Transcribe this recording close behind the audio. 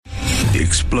The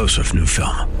explosive new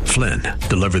film, Flynn,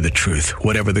 deliver the truth,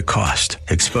 whatever the cost,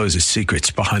 exposes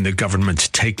secrets behind the government's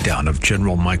takedown of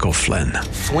General Michael Flynn.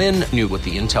 Flynn knew what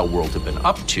the intel world had been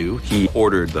up to. He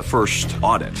ordered the first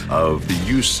audit of the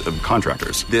use of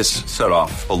contractors. This set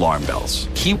off alarm bells.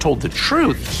 He told the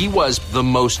truth. He was the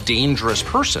most dangerous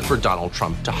person for Donald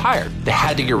Trump to hire. They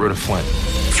had to get rid of Flynn.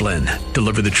 Flynn,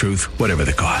 deliver the truth, whatever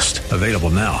the cost. Available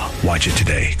now. Watch it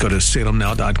today. Go to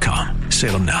salemnow.com.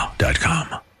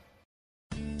 salemnow.com.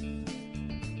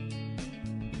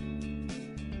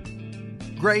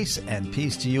 Grace and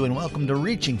peace to you, and welcome to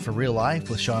Reaching for Real Life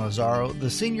with Sean Azzaro, the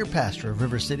senior pastor of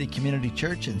River City Community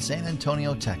Church in San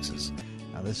Antonio, Texas.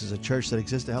 Now, this is a church that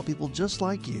exists to help people just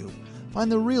like you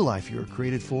find the real life you were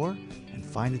created for and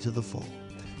find it to the full.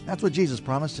 That's what Jesus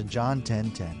promised in John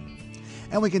 10:10.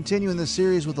 And we continue in this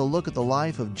series with a look at the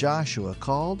life of Joshua,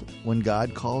 called When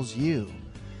God Calls You.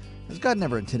 As God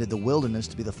never intended the wilderness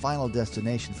to be the final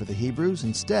destination for the Hebrews,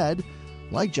 instead,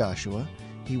 like Joshua,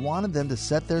 He wanted them to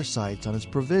set their sights on His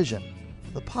provision,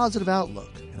 with a positive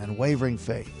outlook and unwavering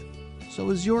faith.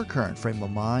 So is your current frame of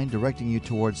mind directing you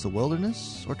towards the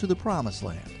wilderness or to the promised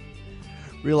land?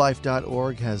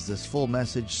 RealLife.org has this full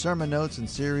message, sermon notes, and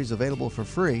series available for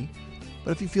free.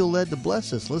 But if you feel led to bless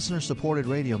this listener-supported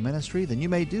radio ministry, then you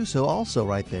may do so also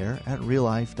right there at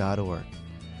RealLife.org.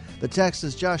 The text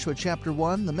is Joshua chapter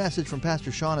 1. The message from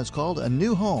Pastor Sean is called A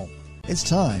New Home. It's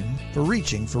time for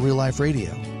Reaching for Real Life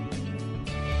Radio.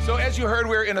 So as you heard,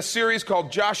 we're in a series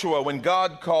called Joshua, When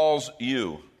God Calls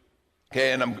You.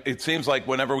 Okay, and it seems like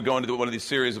whenever we go into one of these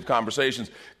series of conversations,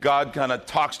 God kind of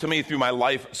talks to me through my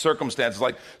life circumstances.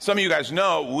 Like some of you guys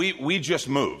know, we just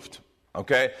moved,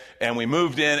 okay? And we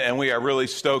moved in, and we are really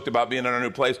stoked about being in our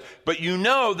new place. But you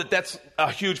know that that's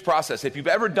a huge process. If you've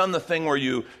ever done the thing where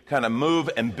you kind of move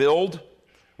and build,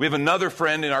 we have another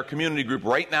friend in our community group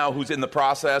right now who's in the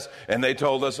process, and they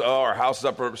told us, oh, our house is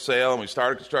up for sale, and we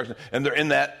started construction, and they're in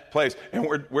that place. And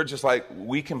we're just like,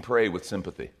 we can pray with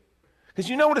sympathy. Because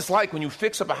you know what it's like when you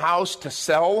fix up a house to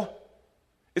sell?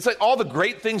 It's like all the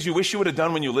great things you wish you would have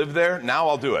done when you lived there, now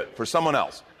I'll do it for someone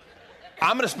else.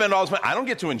 I'm going to spend all this money. I don't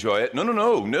get to enjoy it.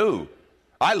 No.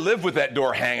 I live with that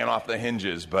door hanging off the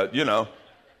hinges, but,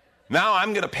 now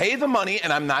I'm going to pay the money,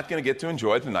 and I'm not going to get to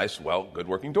enjoy the nice, good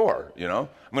working door, I'm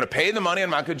going to pay the money, and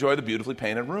I'm not going to enjoy the beautifully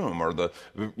painted room or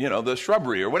the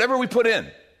shrubbery or whatever we put in.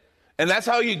 And that's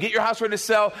how you get your house ready to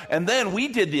sell. And then we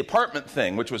did the apartment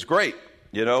thing, which was great,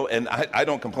 and I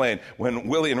don't complain. When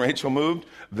Willie and Rachel moved,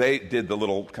 they did the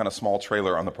little kind of small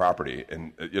trailer on the property.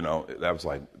 And, that was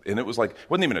like, and it was like, it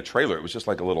wasn't even a trailer. It was just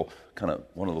like a little kind of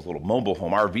one of those little mobile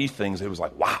home RV things. It was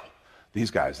like, wow, these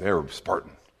guys, they were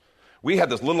Spartan. We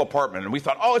had this little apartment, and we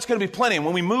thought, it's going to be plenty. And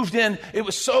when we moved in, it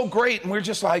was so great. And we were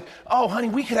just like, honey,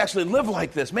 we could actually live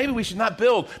like this. Maybe we should not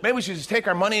build. Maybe we should just take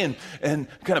our money and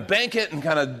kind of bank it and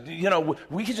kind of,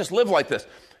 we could just live like this.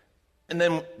 And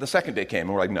then the second day came,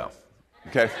 and we're like, no.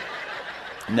 Okay?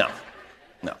 No.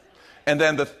 And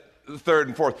then the third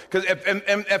and fourth. Because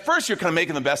at first, you're kind of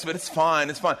making the best of it. It's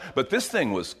fine. But this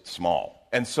thing was small.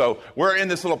 And so we're in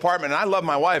this little apartment, and I love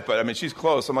my wife, but she's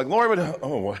close. I'm like, Lori,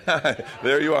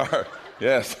 there you are.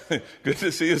 Yes, good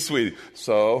to see you, sweetie.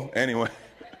 So anyway,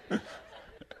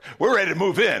 we're ready to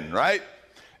move in, right?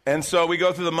 And so we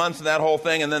go through the months and that whole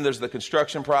thing, and then there's the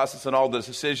construction process and all the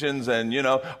decisions, and,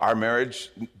 our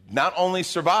marriage not only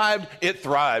survived, it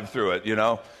thrived through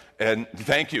it, And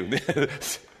thank you.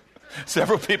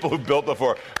 Several people who built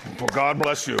before. God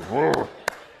bless you.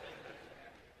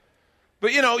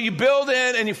 But, you build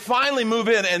in and you finally move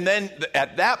in, and then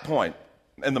at that point,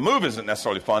 and the move isn't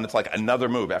necessarily fun. It's like another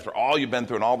move after all you've been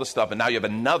through and all this stuff, and now you have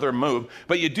another move.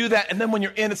 But you do that, and then when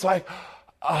you're in, it's like,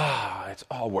 it's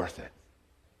all worth it.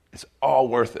 It's all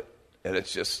worth it. And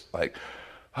it's just like,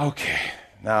 okay,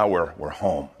 now we're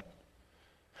home.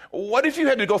 What if you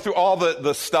had to go through all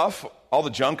the stuff, all the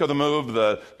junk of the move,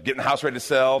 the getting the house ready to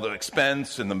sell, the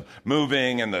expense and the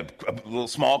moving and the little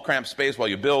small cramped space while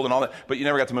you build and all that, but you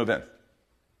never got to move in?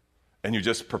 And you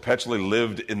just perpetually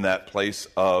lived in that place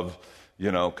of,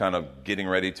 kind of getting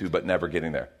ready to, but never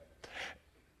getting there.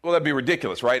 Well, that'd be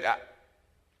ridiculous, right?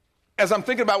 As I'm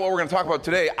thinking about what we're going to talk about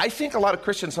today, I think a lot of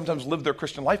Christians sometimes live their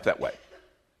Christian life that way.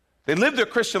 They live their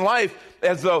Christian life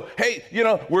as though, hey,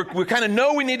 we kind of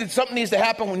know something needs to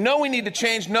happen. We know we need to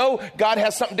change. No, God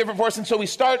has something different for us. And so we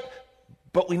start,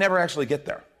 but we never actually get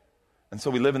there. And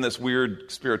so we live in this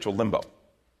weird spiritual limbo.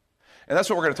 And that's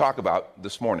what we're going to talk about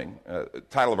this morning. The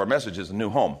title of our message is A New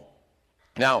Home.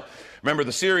 Now, remember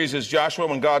the series is Joshua,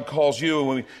 When God Calls You. And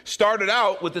we started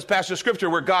out with this passage of scripture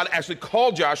where God actually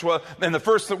called Joshua, and the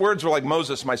first words were like,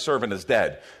 Moses, my servant, is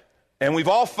dead. And we've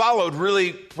all followed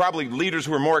really probably leaders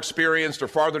who are more experienced or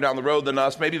farther down the road than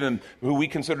us, maybe even who we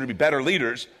consider to be better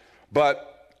leaders.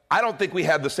 But I don't think we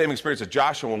had the same experience as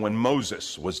Joshua when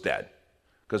Moses was dead.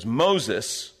 Because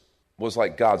Moses was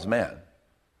like God's man.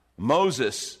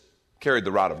 Moses carried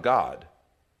the rod of God.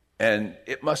 And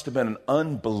it must have been an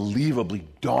unbelievably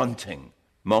daunting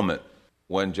moment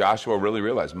when Joshua really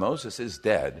realized Moses is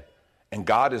dead. And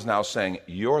God is now saying,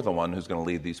 you're the one who's going to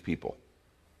lead these people.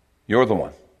 You're the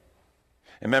one.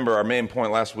 And remember, our main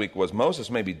point last week was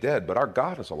Moses may be dead, but our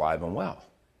God is alive and well.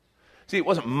 See, it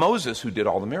wasn't Moses who did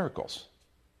all the miracles.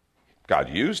 God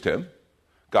used him.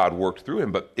 God worked through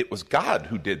him, but it was God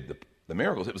who did the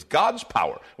miracles. It was God's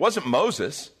power. It wasn't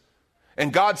Moses.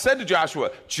 And God said to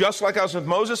Joshua, just like I was with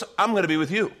Moses, I'm going to be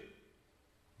with you.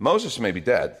 Moses may be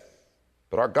dead,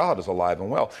 but our God is alive and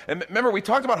well. And remember, we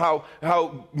talked about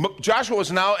how Joshua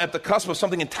was now at the cusp of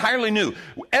something entirely new.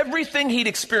 Everything he'd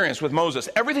experienced with Moses,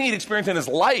 everything he'd experienced in his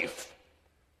life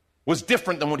was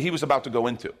different than what he was about to go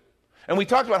into. And we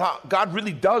talked about how God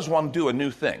really does want to do a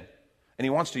new thing, and he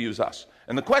wants to use us.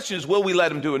 And the question is, will we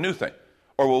let him do a new thing?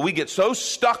 Or will we get so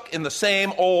stuck in the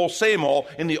same old,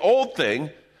 in the old thing,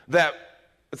 that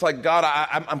it's like, God,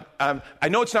 I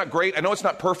know it's not great, I know it's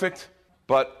not perfect,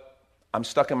 but I'm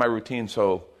stuck in my routine,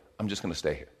 so I'm just going to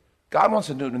stay here. God wants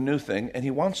to do a new thing, and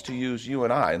he wants to use you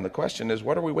and I. And the question is,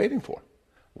 what are we waiting for?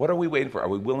 What are we waiting for? Are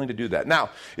we willing to do that? Now,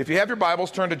 if you have your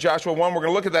Bibles, turn to Joshua 1. We're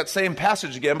going to look at that same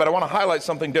passage again, but I want to highlight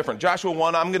something different. Joshua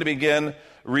 1, I'm going to begin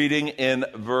reading in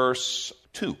verse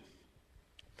 2.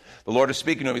 The Lord is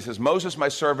speaking to him. He says, Moses, my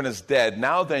servant, is dead.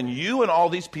 Now then, you and all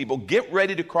these people get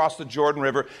ready to cross the Jordan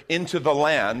River into the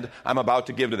land I'm about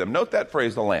to give to them. Note that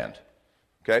phrase, the land.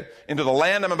 Okay? Into the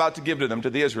land I'm about to give to them,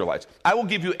 to the Israelites. I will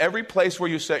give you every place where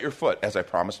you set your foot, as I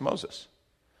promised Moses.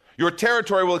 Your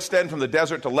territory will extend from the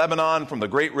desert to Lebanon, from the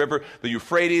great river, the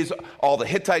Euphrates, all the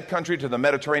Hittite country to the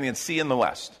Mediterranean Sea in the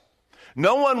west.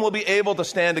 No one will be able to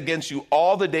stand against you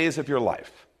all the days of your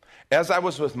life. As I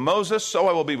was with Moses, so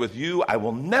I will be with you. I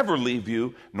will never leave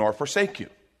you nor forsake you.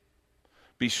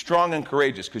 Be strong and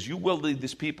courageous, because you will lead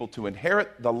these people to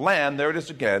inherit the land, there it is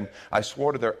again, I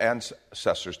swore to their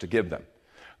ancestors to give them.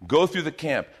 Go through the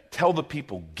camp, tell the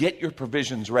people, get your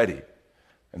provisions ready.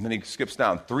 And then he skips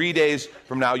down. 3 days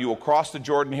from now, you will cross the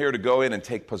Jordan here to go in and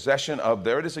take possession of,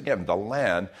 there it is again, the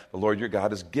land the Lord your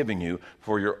God is giving you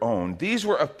for your own. These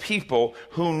were a people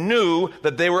who knew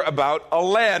that they were about a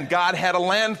land. God had a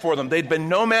land for them. They'd been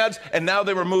nomads, and now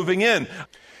they were moving in.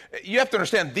 You have to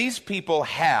understand, these people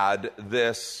had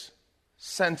this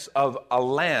sense of a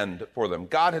land for them.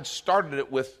 God had started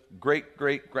it with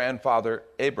great-great-grandfather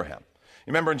Abraham.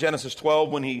 You remember in Genesis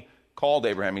 12 when he called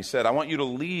Abraham, he said, I want you to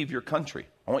leave your country.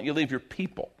 I want you to leave your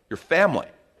people, your family,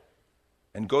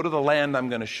 and go to the land I'm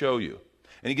going to show you.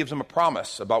 And he gives him a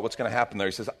promise about what's going to happen there.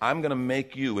 He says, I'm going to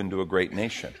make you into a great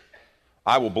nation.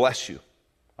 I will bless you.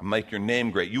 I'll make your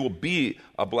name great. You will be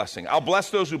a blessing. I'll bless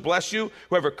those who bless you.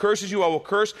 Whoever curses you, I will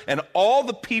curse. And all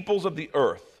the peoples of the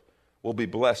earth will be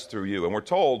blessed through you. And we're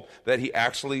told that he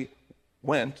actually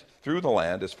went through the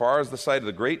land as far as the site of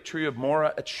the great tree of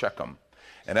Morah at Shechem.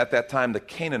 And at that time, the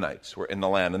Canaanites were in the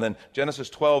land. And then Genesis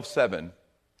 12:7,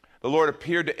 the Lord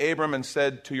appeared to Abram and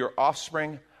said, to your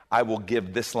offspring, I will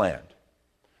give this land.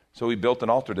 So he built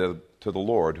an altar to the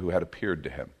Lord who had appeared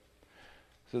to him.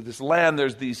 So this land,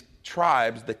 there's these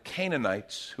tribes, the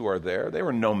Canaanites who are there. They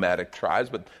were nomadic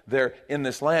tribes, but they're in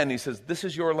this land. He says, this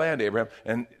is your land, Abraham.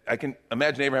 And I can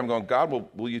imagine Abraham going, God,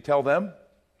 will you tell them?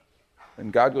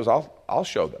 And God goes, I'll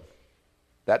show them.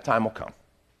 That time will come.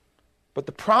 But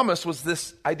the promise was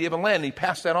this idea of a land. He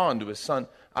passed that on to his son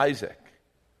Isaac,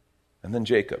 and then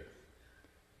Jacob,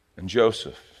 and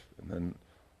Joseph, and then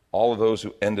all of those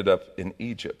who ended up in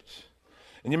Egypt.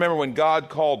 And you remember when God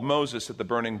called Moses at the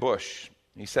burning bush,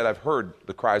 he said, I've heard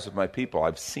the cries of my people.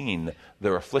 I've seen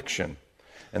their affliction.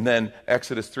 And then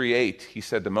Exodus 3:8, he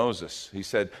said to Moses, he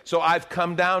said, so I've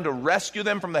come down to rescue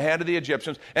them from the hand of the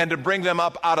Egyptians and to bring them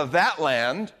up out of that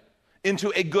land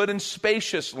into a good and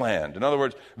spacious land. In other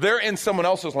words, they're in someone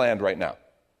else's land right now.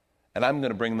 And I'm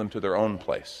going to bring them to their own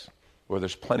place where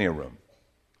there's plenty of room.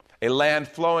 A land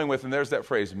flowing with, and there's that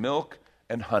phrase, milk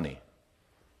and honey.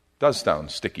 Does sound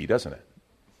sticky, doesn't it?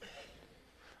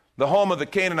 The home of the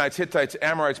Canaanites, Hittites,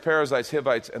 Amorites, Perizzites,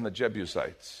 Hivites, and the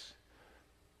Jebusites.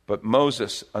 But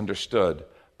Moses understood,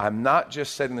 I'm not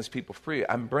just setting this people free,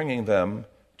 I'm bringing them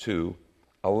to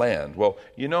a land. Well,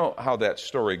 you know how that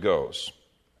story goes.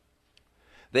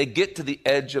 They get to the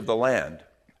edge of the land,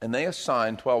 and they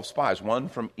assign 12 spies, one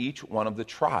from each one of the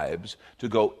tribes, to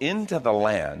go into the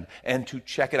land and to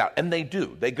check it out. And they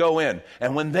do. They go in.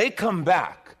 And when they come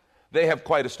back, They have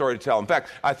quite a story to tell. In fact,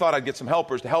 I thought I'd get some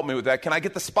helpers to help me with that. Can I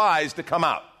get the spies to come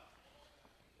out?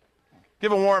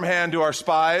 Give a warm hand to our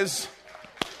spies.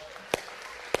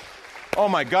 Oh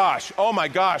my gosh.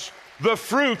 The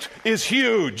fruit is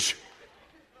huge.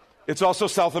 It's also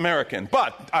South American,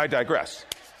 but I digress.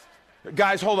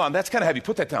 Guys, hold on. That's kind of heavy.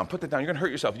 Put that down. You're going to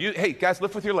hurt yourself. Hey, guys,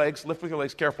 lift with your legs.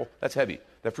 Careful. That's heavy.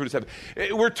 That fruit is heavy.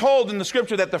 We're told in the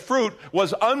scripture that the fruit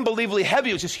was unbelievably heavy.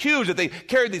 It was just huge, that they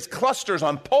carried these clusters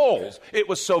on poles. It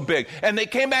was so big. And they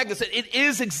came back and said, it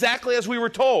is exactly as we were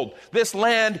told. This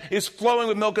land is flowing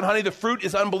with milk and honey. The fruit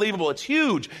is unbelievable. It's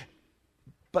huge.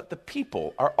 But the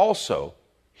people are also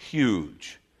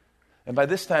huge. And by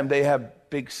this time, they have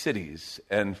big cities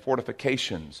and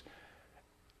fortifications.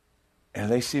 And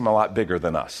they seem a lot bigger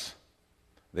than us.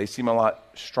 They seem a lot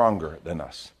stronger than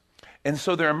us. And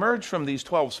so there emerged from these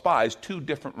 12 spies 2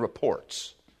 different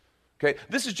reports. Okay,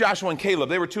 this is Joshua and Caleb.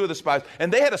 They were 2 of the spies,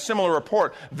 and they had a similar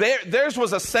report. Theirs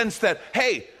was a sense that,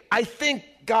 hey, I think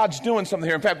God's doing something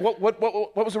here. In fact, what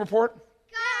was the report? God,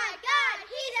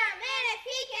 he's our man. If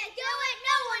he can't do it,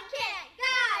 no one can.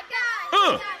 God,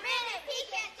 he's our man. If he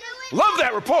can't do it. Love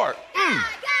that report. God,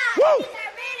 Woo! he's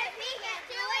our man. If he can't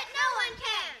do it, no one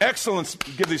can.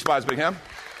 Excellent. Give these spies a big hand.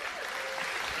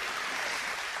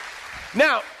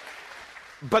 Now,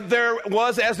 but there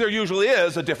was, as there usually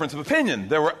is, a difference of opinion.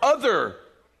 There were other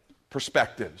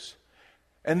perspectives.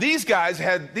 And these guys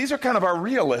these are kind of our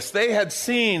realists. They had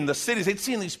seen the cities, they'd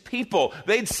seen these people,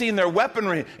 they'd seen their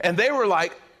weaponry, and they were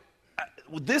like,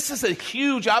 this is a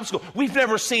huge obstacle. We've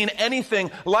never seen anything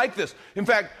like this. In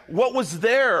fact, what was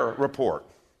their report?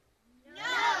 No,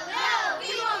 we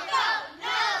won't go.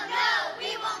 No,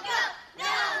 we won't go. No,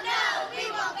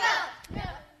 we won't go.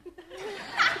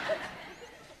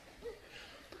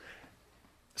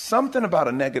 Something about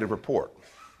a negative report.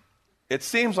 It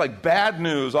seems like bad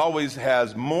news always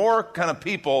has more kind of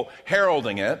people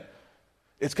heralding it.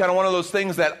 It's kind of one of those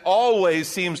things that always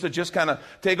seems to just kind of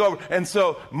take over. And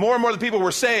so more and more of the people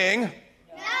were saying, No,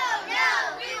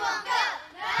 we won't go.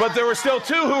 No, but there were still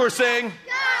 2 who were saying, God,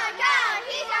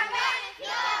 he's our man. If he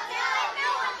can't do it, no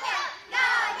one can.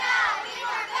 God, he's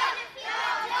our man. If he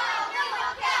can't do it, no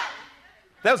one can.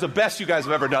 that was the best you guys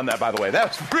have ever done that, by the way. That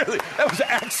was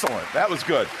excellent. That was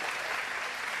good.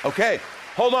 Okay,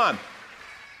 hold on.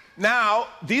 Now,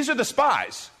 these are the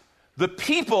spies. The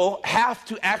people have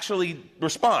to actually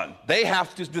respond. They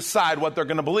have to decide what they're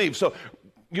going to believe. So,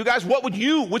 you guys,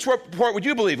 which report would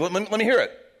you believe? Let me hear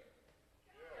it.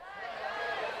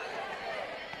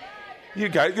 You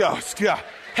guys,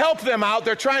 help them out.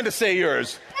 They're trying to say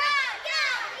yours. God,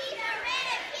 he's our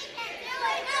man. If he can't do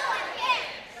it, no one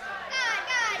can.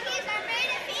 God, he's our man.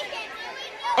 If he can't do it, no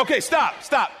one can. Okay,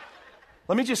 stop.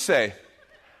 Let me just say,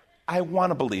 I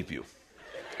want to believe you.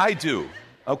 I do.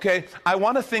 Okay? I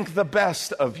want to think the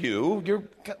best of you.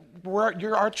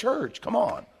 You're our church. Come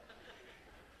on.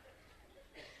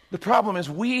 The problem is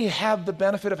we have the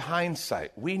benefit of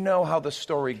hindsight. We know how the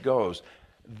story goes.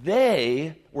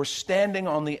 They were standing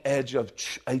on the edge of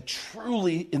a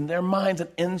truly, in their minds, an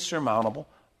insurmountable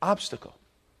obstacle.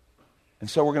 And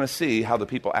so we're going to see how the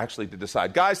people actually did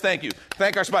decide. Guys, thank you.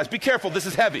 Thank our spies. Be careful. This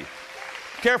is heavy.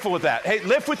 Careful with that. Hey,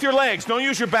 lift with your legs. Don't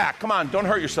use your back. Come on. Don't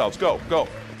hurt yourselves. Go.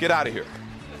 Get out of here.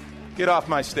 Get off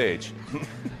my stage.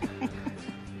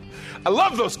 I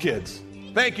love those kids.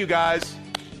 Thank you, guys.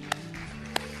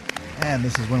 And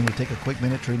this is when we take a quick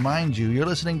minute to remind you you're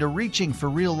listening to Reaching for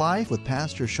Real Life with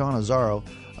Pastor Sean Azzaro,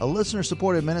 a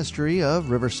listener-supported ministry of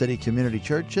River City Community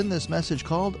Church. In this message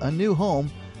called A New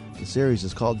Home, the series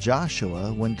is called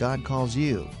Joshua, When God Calls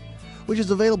You, which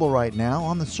is available right now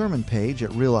on the sermon page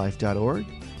at reallife.org.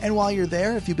 And while you're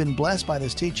there, if you've been blessed by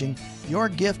this teaching, your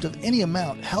gift of any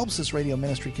amount helps this radio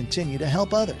ministry continue to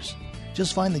help others.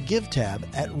 Just find the Give tab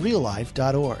at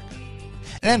reallife.org.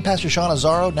 And Pastor Sean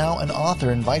Azzaro, now an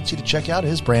author, invites you to check out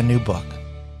his brand new book.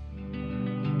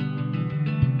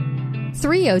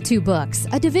 302 Books,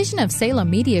 a division of Salem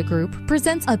Media Group,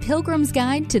 presents A Pilgrim's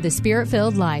Guide to the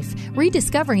Spirit-Filled Life,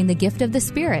 Rediscovering the Gift of the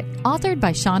Spirit, authored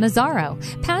by Sean Azzaro,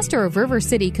 pastor of River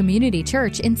City Community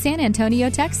Church in San Antonio,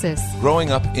 Texas.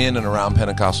 Growing up in and around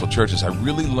Pentecostal churches, I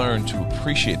really learned to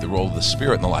appreciate the role of the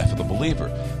Spirit in the life of the believer.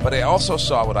 But I also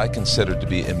saw what I considered to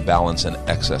be imbalance and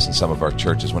excess in some of our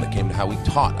churches when it came to how we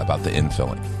taught about the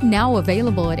infilling. Now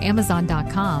available at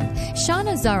Amazon.com, Sean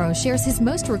Azzaro shares his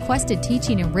most requested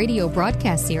teaching and radio broadcast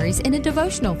series in a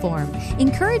devotional form,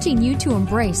 encouraging you to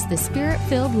embrace the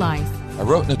Spirit-filled life. I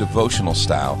wrote in a devotional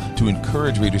style to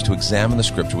encourage readers to examine the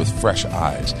Scripture with fresh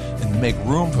eyes and make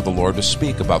room for the Lord to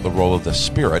speak about the role of the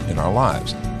Spirit in our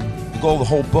lives. The goal of the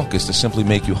whole book is to simply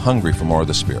make you hungry for more of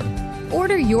the Spirit.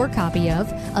 Order your copy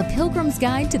of A Pilgrim's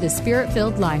Guide to the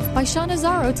Spirit-Filled Life by Sean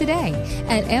Azzaro today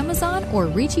at Amazon or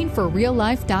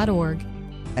reachingforreallife.org.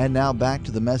 And now back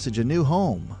to the message, A New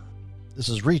Home. This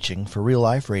is Reaching for Real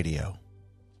Life Radio.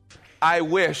 I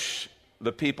wish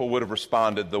the people would have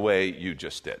responded the way you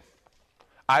just did.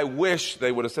 I wish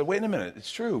they would have said, wait a minute,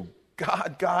 it's true.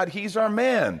 God, he's our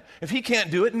man. If he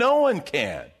can't do it, no one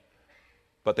can.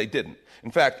 But they didn't. In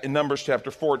fact, in Numbers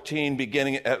chapter 14,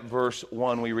 beginning at verse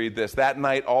 1, we read this. That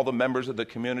night, all the members of the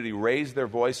community raised their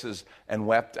voices and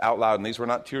wept out loud. And these were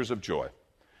not tears of joy.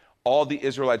 All the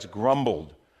Israelites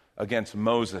grumbled against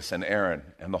Moses and Aaron.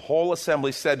 And the whole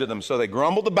assembly said to them, so they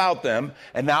grumbled about them,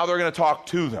 and now they're going to talk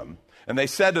to them. And they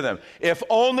said to them, if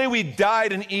only we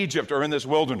died in Egypt or in this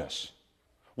wilderness.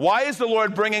 Why is the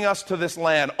Lord bringing us to this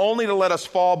land only to let us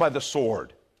fall by the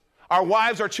sword? Our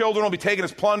wives, our children will be taken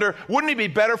as plunder. Wouldn't it be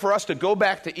better for us to go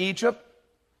back to Egypt?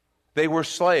 They were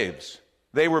slaves.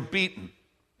 They were beaten.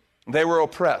 They were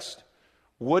oppressed.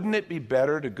 Wouldn't it be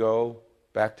better to go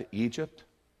back to Egypt?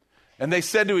 And they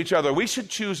said to each other, we should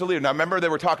choose a leader. Now remember, they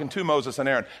were talking to Moses and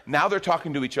Aaron. Now they're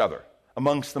talking to each other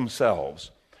amongst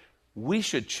themselves. We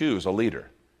should choose a leader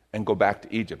and go back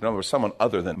to Egypt. In other words, someone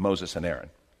other than Moses and Aaron.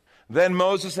 Then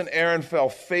Moses and Aaron fell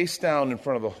face down in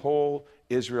front of the whole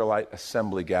Israelite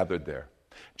assembly gathered there.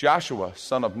 Joshua,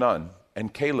 son of Nun,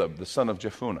 and Caleb, the son of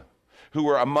Jephunneh, who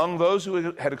were among those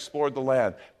who had explored the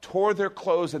land, tore their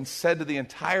clothes and said to the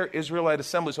entire Israelite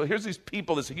assembly. So here's these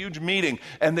people, this huge meeting,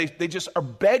 and they just are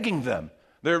begging them.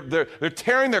 They're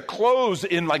tearing their clothes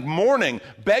in like mourning,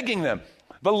 begging them.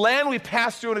 The land we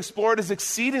passed through and explored is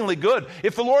exceedingly good.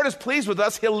 If the Lord is pleased with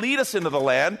us, he'll lead us into the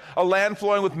land, a land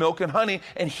flowing with milk and honey,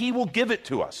 and he will give it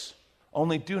to us.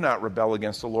 Only do not rebel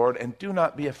against the Lord, and do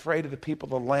not be afraid of the people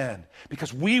of the land,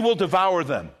 because we will devour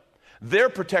them. Their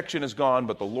protection is gone,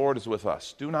 but the Lord is with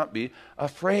us. Do not be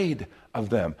afraid of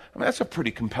them. I mean, that's a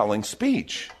pretty compelling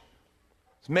speech.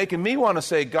 It's making me want to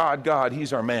say, God,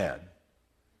 he's our man.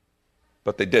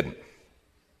 But they didn't.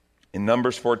 In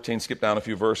Numbers 14, skip down a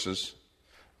few verses,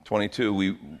 22,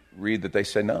 we read that they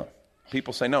say no.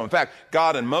 People say no. In fact,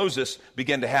 God and Moses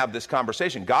begin to have this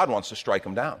conversation. God wants to strike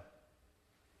them down.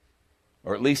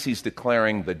 Or at least he's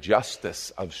declaring the justice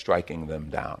of striking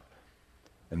them down.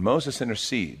 And Moses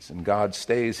intercedes, and God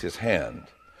stays his hand.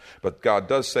 But God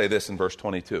does say this in verse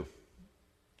 22.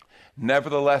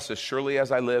 Nevertheless, as surely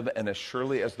as I live, and as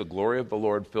surely as the glory of the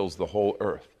Lord fills the whole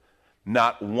earth,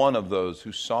 not one of those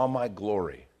who saw my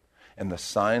glory and the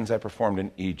signs I performed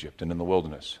in Egypt and in the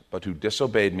wilderness, but who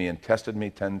disobeyed me and tested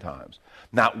me 10 times,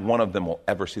 not one of them will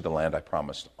ever see the land I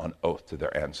promised on oath to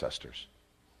their ancestors.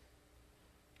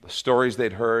 The stories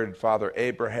they'd heard, Father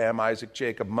Abraham, Isaac,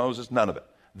 Jacob, Moses, none of it.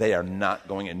 They are not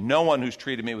going in. No one who's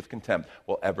treated me with contempt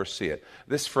will ever see it.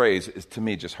 This phrase is, to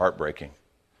me, just heartbreaking.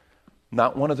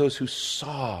 Not one of those who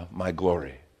saw my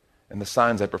glory and the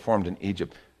signs I performed in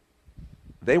Egypt.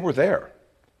 They were there.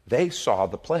 They saw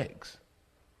the plagues.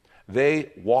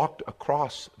 They walked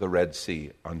across the Red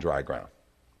Sea on dry ground.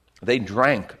 They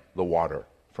drank the water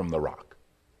from the rock.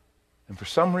 And for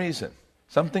some reason,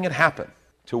 something had happened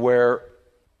to where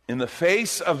in the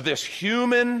face of this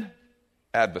human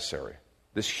adversary,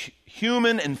 this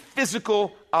human and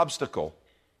physical obstacle,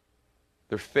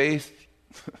 their faith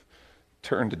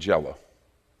turned to jello,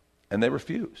 and they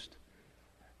refused.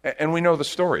 And we know the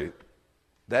story.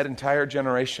 That entire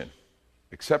generation,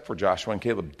 except for Joshua and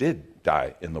Caleb, did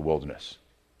die in the wilderness.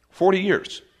 40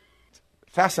 years.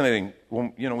 Fascinating.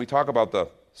 When we talk about the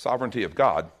sovereignty of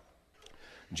God,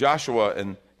 Joshua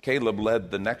and Caleb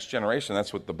led the next generation.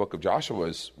 That's what the book of Joshua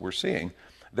is we're seeing.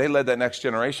 They led that next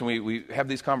generation. We have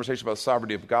these conversations about the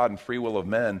sovereignty of God and free will of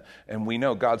men, and we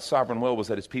know God's sovereign will was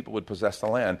that his people would possess the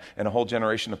land, and a whole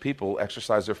generation of people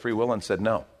exercised their free will and said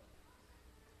no.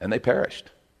 And they perished.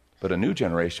 But a new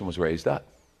generation was raised up.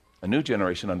 A new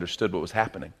generation understood what was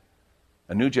happening.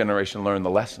 A new generation learned the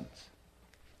lessons.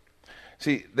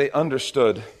 See, they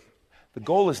understood the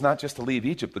goal is not just to leave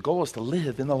Egypt. The goal is to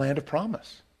live in the land of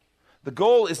promise. The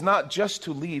goal is not just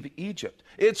to leave Egypt.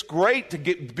 It's great to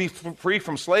be free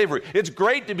from slavery. It's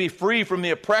great to be free from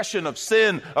the oppression of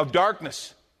sin, of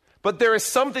darkness. But there is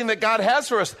something that God has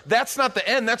for us. That's not the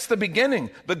end. That's the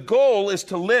beginning. The goal is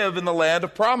to live in the land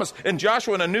of promise. And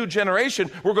Joshua and a new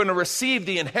generation, we're going to receive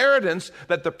the inheritance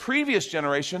that the previous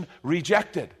generation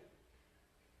rejected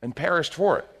and perished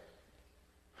for it.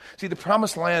 See, the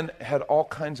promised land had all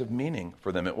kinds of meaning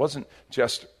for them. It wasn't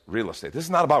just real estate. This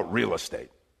is not about real estate.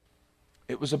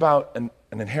 It was about an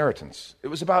inheritance. It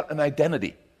was about an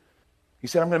identity. He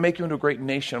said, I'm going to make you into a great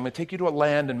nation. I'm going to take you to a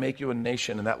land and make you a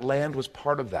nation. And that land was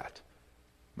part of that.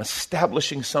 I'm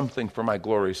establishing something for my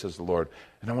glory, says the Lord.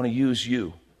 And I want to use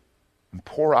you. and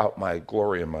pour out my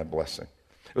glory and my blessing.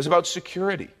 It was about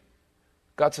security.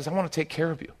 God says, I want to take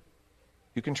care of you.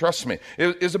 You can trust me.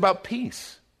 It was about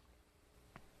peace.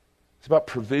 It's about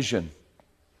provision.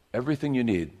 Everything you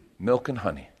need, milk and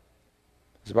honey.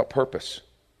 It's about purpose.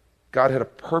 God had a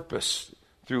purpose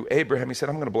through Abraham. He said,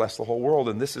 I'm going to bless the whole world,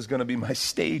 and this is going to be my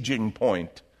staging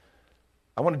point.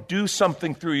 I want to do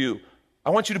something through you. I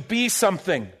want you to be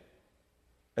something.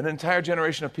 An entire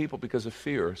generation of people, because of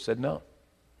fear, said no.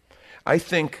 I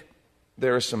think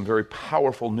there is some very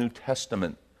powerful New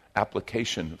Testament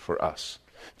application for us.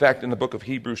 In fact, in the book of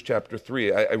Hebrews chapter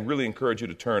 3, I really encourage you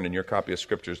to turn in your copy of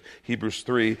Scriptures, Hebrews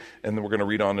 3, and then we're going to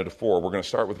read on into 4. We're going to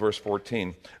start with verse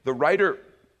 14. The writer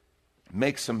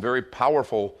makes some very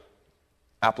powerful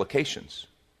applications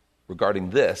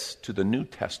regarding this to the New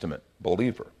Testament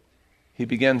believer. He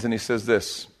begins and he says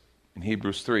this in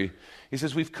Hebrews 3. He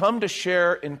says, we've come to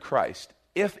share in Christ,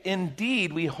 if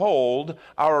indeed we hold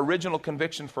our original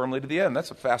conviction firmly to the end.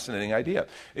 That's a fascinating idea.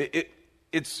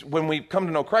 It's when we come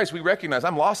to know Christ, we recognize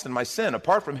I'm lost in my sin.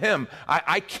 Apart from Him,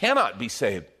 I cannot be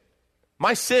saved.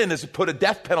 My sin has put a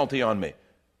death penalty on me.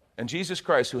 And Jesus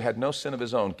Christ, who had no sin of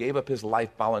His own, gave up His life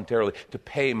voluntarily to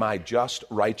pay my just,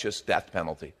 righteous death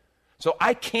penalty. So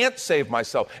I can't save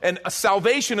myself. And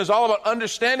salvation is all about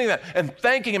understanding that and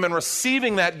thanking Him and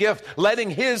receiving that gift, letting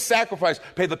His sacrifice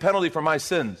pay the penalty for my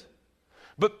sins.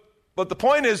 But the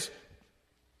point is,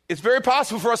 it's very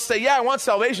possible for us to say, yeah, I want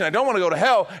salvation. I don't want to go to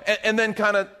hell. And then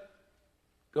kind of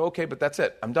go, okay, but that's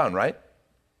it. I'm done, right?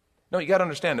 No, you got to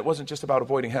understand, it wasn't just about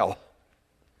avoiding hell.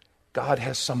 God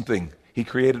has something He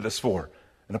created us for.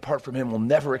 And apart from Him, we'll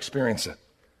never experience it.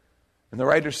 And the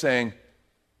writer's saying,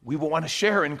 we will want to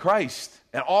share in Christ.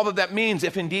 And all that means,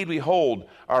 if indeed we hold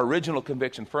our original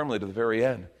conviction firmly to the very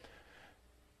end.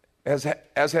 As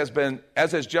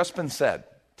has just been said,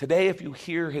 today, if you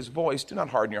hear His voice, do not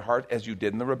harden your heart as you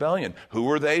did in the rebellion. Who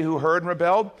were they who heard and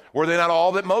rebelled? Were they not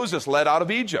all that Moses led out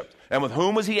of Egypt? And with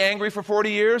whom was He angry for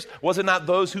 40 years? Was it not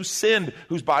those who sinned,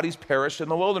 whose bodies perished in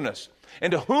the wilderness?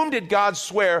 And to whom did God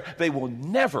swear they will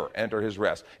never enter His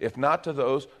rest, if not to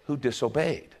those who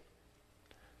disobeyed?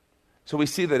 So we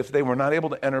see that if they were not able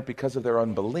to enter because of their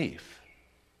unbelief,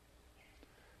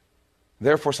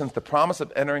 therefore, since the promise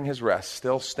of entering His rest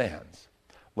still stands,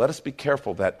 let us be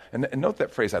careful that, and note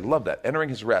that phrase, I love that, entering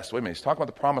His rest. Wait a minute, he's talking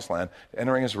about the promised land,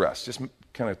 entering His rest. Just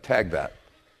kind of tag that.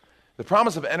 The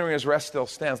promise of entering His rest still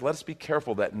stands. Let us be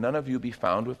careful that none of you be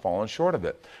found to have fallen short of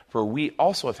it. For we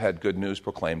also have had good news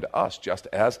proclaimed to us, just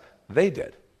as they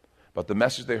did. But the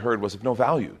message they heard was of no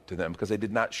value to them, because they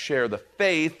did not share the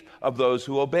faith of those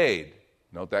who obeyed.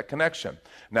 Note that connection.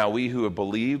 Now we who have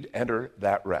believed enter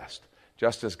that rest.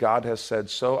 Just as God has said,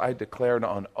 so I declared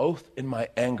on oath in my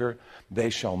anger, they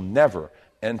shall never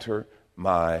enter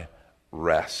my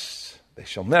rest. They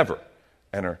shall never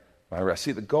enter my rest.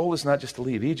 See, the goal is not just to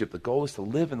leave Egypt. The goal is to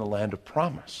live in the land of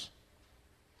promise.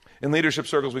 In leadership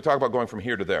circles, we talk about going from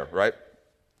here to there, right?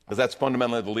 Because that's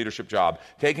fundamentally the leadership job.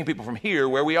 Taking people from here,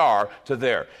 where we are, to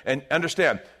there. And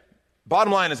understand,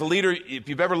 bottom line, as a leader, if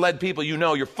you've ever led people, you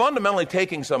know you're fundamentally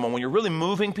taking someone, when you're really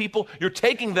moving people, you're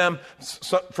taking them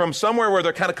from somewhere where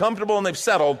they're kind of comfortable and they've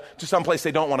settled to someplace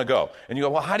they don't want to go. And you go,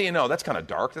 well, how do you know? That's kind of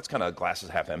dark. That's kind of glass is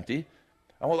half empty.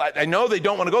 Well, I know they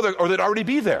don't want to go there, or they'd already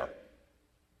be there.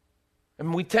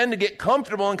 And we tend to get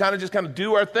comfortable and kind of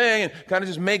do our thing and kind of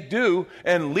just make do.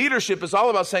 And leadership is all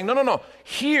about saying, no.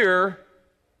 Here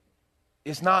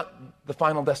is not the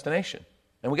final destination.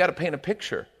 And we got to paint a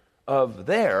picture of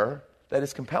there that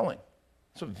is compelling.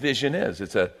 That's what vision is.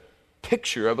 It's a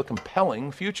picture of a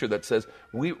compelling future that says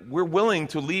we're willing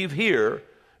to leave here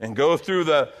and go through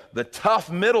the tough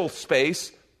middle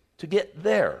space to get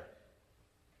there.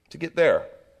 To get there.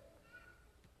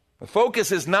 The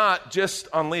focus is not just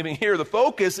on leaving here. The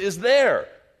focus is there.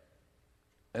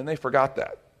 And they forgot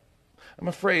that. I'm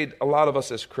afraid a lot of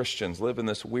us as Christians live in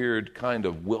this weird kind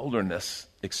of wilderness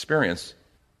experience,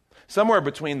 somewhere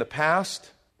between the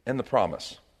past and the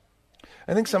promise.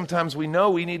 I think sometimes we know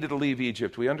we needed to leave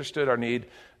Egypt. We understood our need.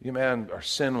 Man, our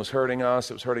sin was hurting us.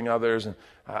 It was hurting others. And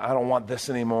I don't want this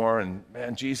anymore. And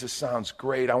man, Jesus sounds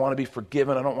great. I want to be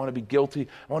forgiven. I don't want to be guilty.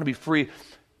 I want to be free.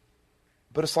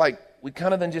 But it's like we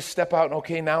kind of then just step out and,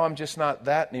 okay, now I'm just not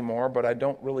that anymore, but I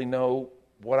don't really know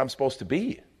what I'm supposed to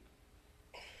be.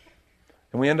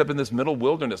 And we end up in this middle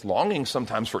wilderness, longing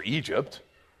sometimes for Egypt.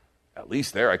 At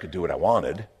least there I could do what I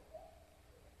wanted.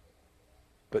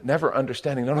 But never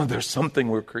understanding, no, there's something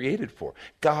we're created for.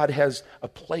 God has a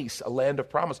place, a land of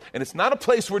promise. And it's not a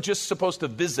place we're just supposed to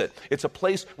visit. It's a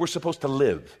place we're supposed to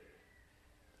live.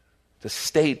 The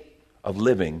state of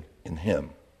living in Him.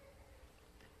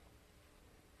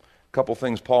 A couple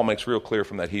things Paul makes real clear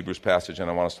from that Hebrews passage,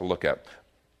 and I want us to look at.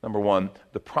 Number one,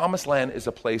 the promised land is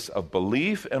a place of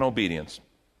belief and obedience.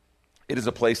 It is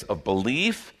a place of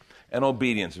belief and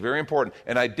obedience. Very important.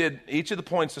 And each of the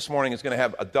points this morning is going to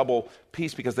have a double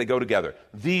piece because they go together.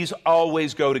 These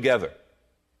always go together.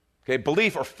 Okay,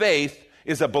 belief or faith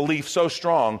is a belief so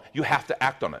strong you have to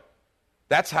act on it.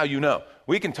 That's how you know.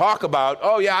 We can talk about,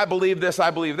 oh yeah, I believe this,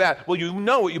 I believe that. Well, you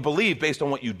know what you believe based on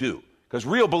what you do. Because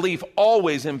real belief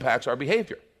always impacts our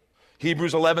behavior.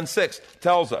 Hebrews 11:6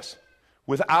 tells us,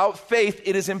 without faith,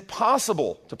 it is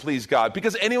impossible to please God,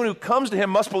 because anyone who comes to him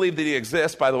must believe that he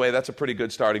exists. By the way, that's a pretty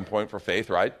good starting point for faith,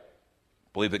 right?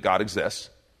 Believe that God exists.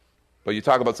 But you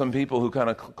talk about some people who kind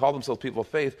of call themselves people of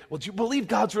faith. Well, do you believe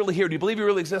God's really here? Do you believe he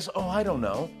really exists? Oh, I don't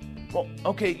know. Well,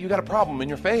 okay, you got a problem in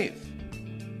your faith.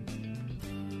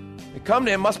 They come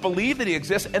to him, must believe that he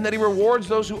exists, and that he rewards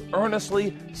those who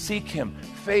earnestly seek him.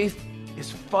 Faith is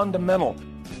fundamental.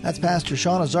 That's Pastor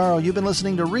Sean Azzaro. You've been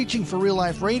listening to Reaching for Real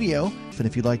Life Radio. And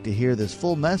if you'd like to hear this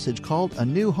full message called A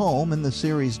New Home in the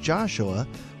series Joshua,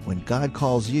 When God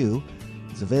Calls You,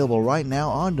 it's available right now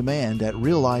on demand at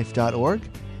reallife.org.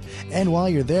 And while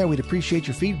you're there, we'd appreciate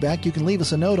your feedback. You can leave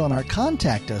us a note on our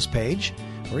Contact Us page.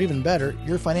 Or even better,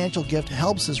 your financial gift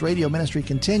helps this radio ministry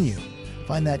continue.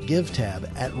 Find that Give tab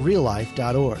at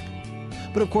reallife.org.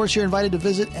 But of course, you're invited to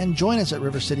visit and join us at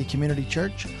River City Community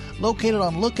Church, located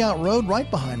on Lookout Road right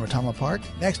behind Rotama Park,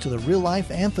 next to the Real Life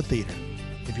Amphitheater.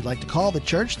 If you'd like to call the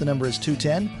church, the number is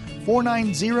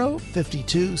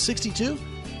 210-490-5262,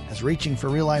 as Reaching for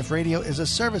Real Life Radio is a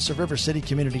service of River City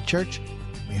Community Church.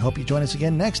 We hope you join us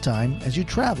again next time as you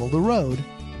travel the road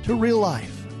to real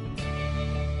life.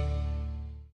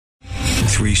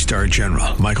 3-star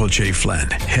General Michael J.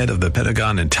 Flynn, head of the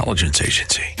Pentagon Intelligence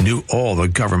Agency, knew all the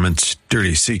government's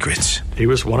dirty secrets. He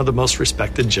was one of the most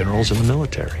respected generals in the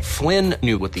military. Flynn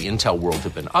knew what the intel world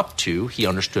had been up to. He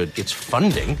understood its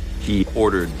funding. He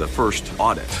ordered the first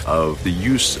audit of the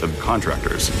use of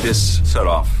contractors. This set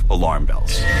off alarm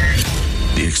bells.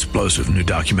 The explosive new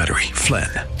documentary, Flynn,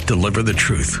 Deliver the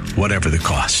Truth, Whatever the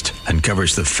Cost,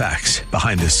 uncovers the facts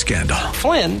behind this scandal.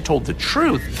 Flynn told the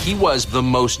truth. He was the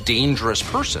most dangerous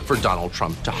person for Donald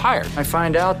Trump to hire. I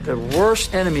find out the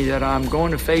worst enemy that I'm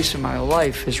going to face in my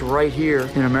life is right here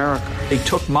in America. They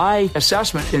took my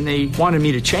assessment and they wanted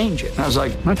me to change it. And I was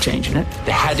like, I'm not changing it.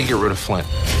 They had to get rid of Flynn.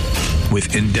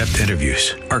 With in-depth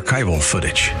interviews, archival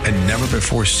footage, and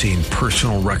never-before-seen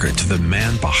personal records of the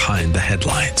man behind the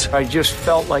headlines. I just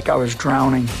felt like I was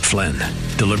drowning. Flynn,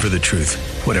 Deliver the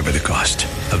Truth, Whatever the Cost.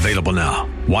 Available now.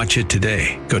 Watch it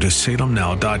today. Go to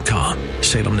salemnow.com.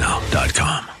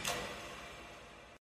 salemnow.com.